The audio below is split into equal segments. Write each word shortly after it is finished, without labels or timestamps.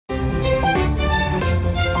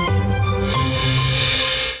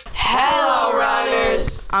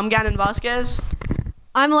I'm Gannon Vasquez.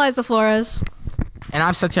 I'm Eliza Flores. And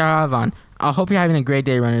I'm Satya Ravan. I hope you're having a great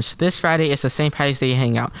day, runners. This Friday is the St. Patty's Day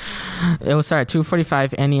Hangout. It will start at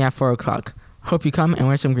 2:45, ending at 4 o'clock. Hope you come and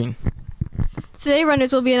wear some green. Today,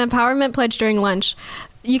 runners will be an empowerment pledge during lunch.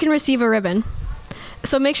 You can receive a ribbon.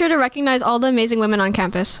 So make sure to recognize all the amazing women on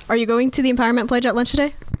campus. Are you going to the empowerment pledge at lunch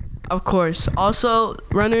today? Of course. Also,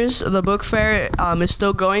 runners, the book fair is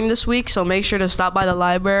still going this week, so make sure to stop by the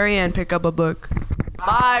library and pick up a book.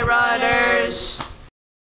 Bye, runners!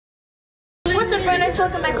 What's up, runners?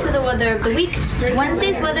 Welcome back to the weather of the week.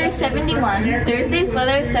 Wednesday's weather is 71, Thursday's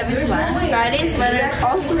weather is 71, Friday's weather is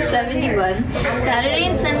also 71, Saturday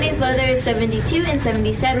and Sunday's weather is 72 and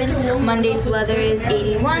 77, Monday's weather is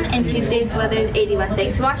 81, and Tuesday's weather is 81.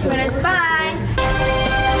 Thanks for watching, runners. Bye!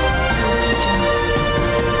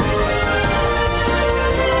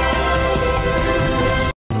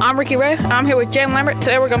 I'm Ricky Ray. I'm here with Jen Lambert.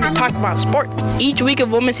 Today we're going to be talking about sports. Each week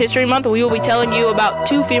of Women's History Month, we will be telling you about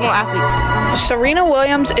 2 female athletes. Serena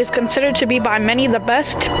Williams is considered to be by many the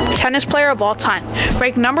best tennis player of all time.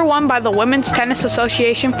 Ranked number 1 by the Women's Tennis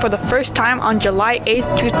Association for the first time on July 8,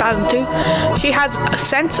 2002. She has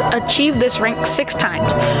since achieved this rank 6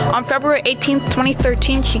 times. On February 18,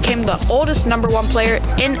 2013, she became the oldest number 1 player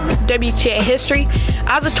in WTA history.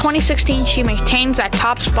 As of 2016, she maintains that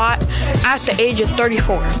top spot at the age of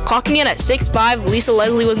 34. Clocking in at 6'5", Lisa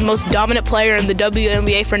Leslie was the most dominant player in the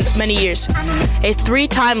WNBA for many years. A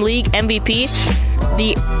 3-time league MVP,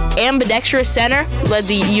 the ambidextrous center led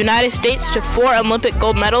the United States to 4 Olympic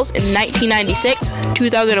gold medals in 1996,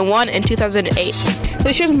 2001, and 2008.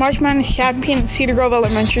 This year's March Madness champion Cedar Grove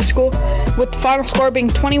Elementary School, with the final score being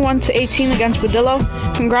 21-18 against Padillo.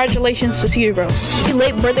 Congratulations to Cedar Grove.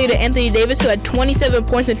 Late birthday to Anthony Davis, who had 27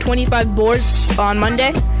 points and 25 boards on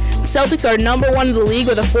Monday. Celtics are number 1 in the league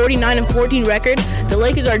with a 49-14 record. The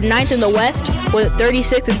Lakers are 9th in the West with a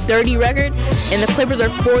 36-30 record, and the Clippers are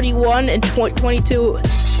 41-22.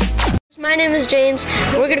 My name is James.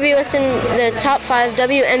 We're going to be listing the top 5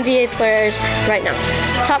 WNBA players right now.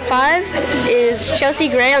 Top 5 is Chelsea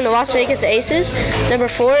Gray on the Las Vegas Aces. Number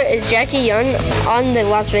 4 is Jackie Young on the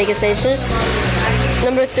Las Vegas Aces.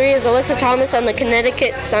 Number 3 is Alyssa Thomas on the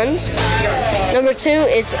Connecticut Suns. Number 2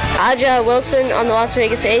 is Aja Wilson on the Las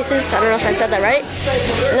Vegas Aces. I don't know if I said that right.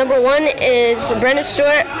 Number 1 is Brenda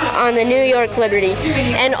Stewart on the New York Liberty.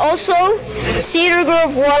 And also, Cedar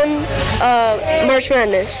Grove won March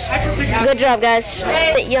Madness. Good job, guys.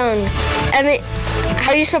 Young, Evan,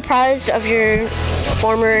 are you surprised of your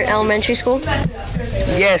former elementary school?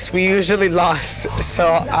 Yes, we usually lost, so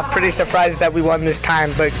I'm pretty surprised that we won this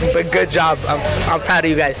time, but good job. I'm proud of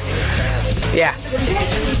you guys. Yeah.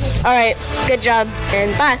 All right, good job,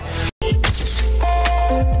 and bye.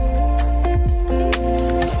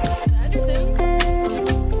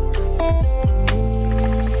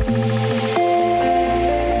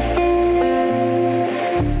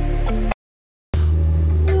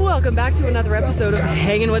 Welcome back to another episode of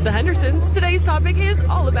Hanging with the Hendersons. Today's topic is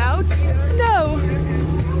all about snow.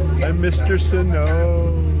 I'm Mr.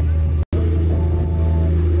 Snow.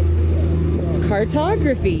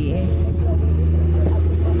 Cartography.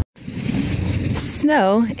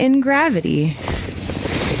 Snow in gravity.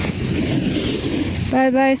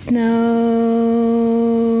 Bye-bye,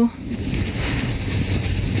 snow.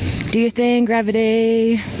 Do your thing,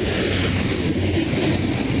 gravity.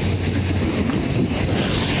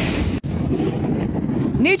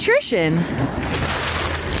 Nutrition.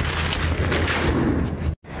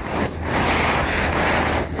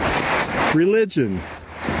 Religion.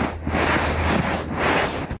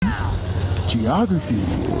 Geography.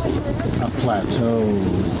 A plateau.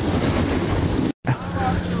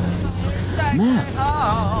 Math.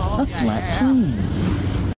 A flat plane.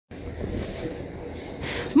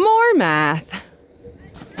 More math.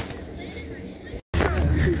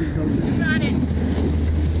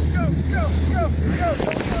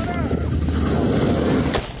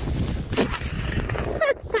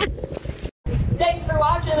 Thanks for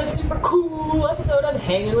watching a super cool episode of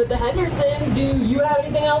Hanging with the Hendersons. Do you have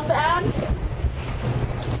anything else to add?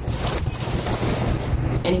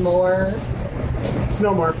 Any more?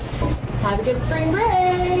 No more. Have a good spring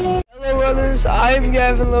break. Hello runners, I'm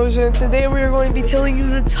Gavin Loza, and today we are going to be telling you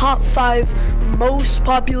the top 5 most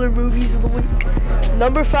popular movies of the week.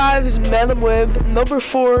 Number 5 is Madam Web. Number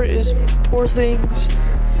 4 is Poor Things.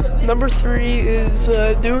 Number 3 is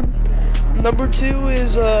Dune. Number 2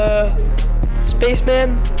 is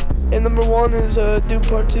Spaceman. And number 1 is Dune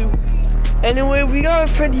Part 2. Anyway, we got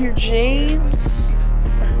a friend here, James.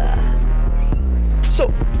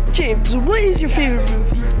 So, James, what is your favorite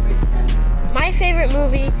movie? My favorite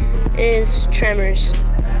movie is Tremors.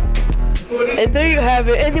 And there you have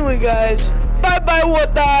it. Anyway, guys, bye-bye,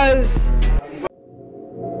 Watas!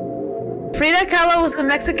 Frida Kahlo was a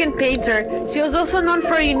Mexican painter. She was also known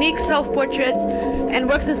for unique self-portraits and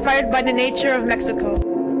works inspired by the nature of Mexico.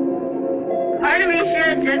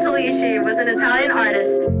 Artemisia Gentileschi was an Italian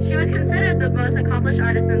artist. She was considered the most accomplished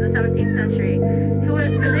artist in the 17th century, who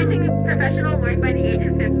was producing professional work by the age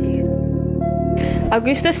of 50.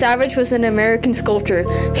 Augusta Savage was an American sculptor.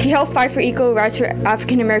 She helped fight for equal rights for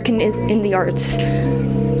African Americans in the arts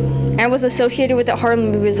and was associated with the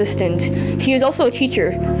Harlem Resistance. She was also a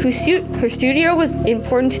teacher. Her studio was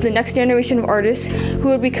important to the next generation of artists who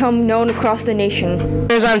would become known across the nation.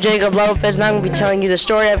 I'm Jacob Lopez, and I'm going to be telling you the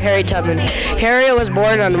story of Harriet Tubman. Harriet was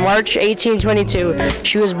born on March 1822.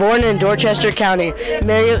 She was born in Dorchester County,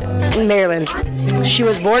 Maryland. She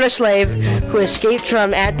was born a slave who escaped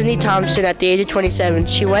from Anthony Thompson at the age of 27.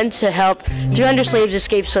 She went to help 300 slaves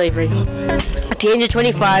escape slavery. At the age of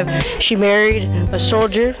 25, she married a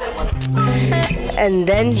soldier, and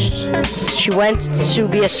then she went to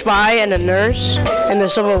be a spy and a nurse in the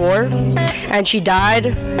Civil War, and she died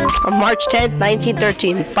on March 10th,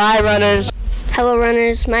 1913. Bye, runners. Hello,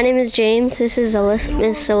 runners. My name is James. This is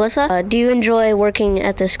Miss Alyssa. Do you enjoy working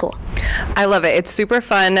at this school? I love it. It's super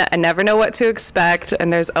fun. I never know what to expect,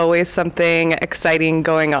 and there's always something exciting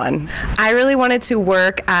going on. I really wanted to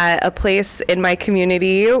work at a place in my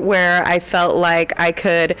community where I felt like I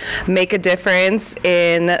could make a difference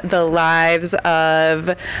in the lives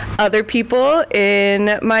of other people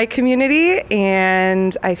in my community,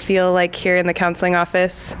 and I feel like here in the counseling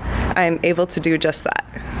office, I'm able to do just that.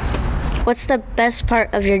 What's the best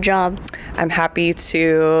part of your job? I'm happy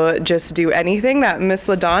to just do anything that Miss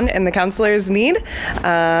LaDawn and the counselors need.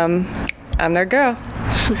 I'm their girl.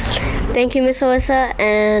 Thank you, Miss Alyssa,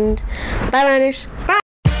 and bye, runners. Bye.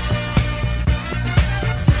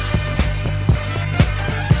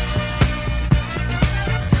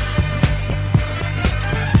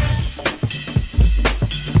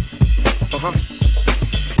 Uh-huh.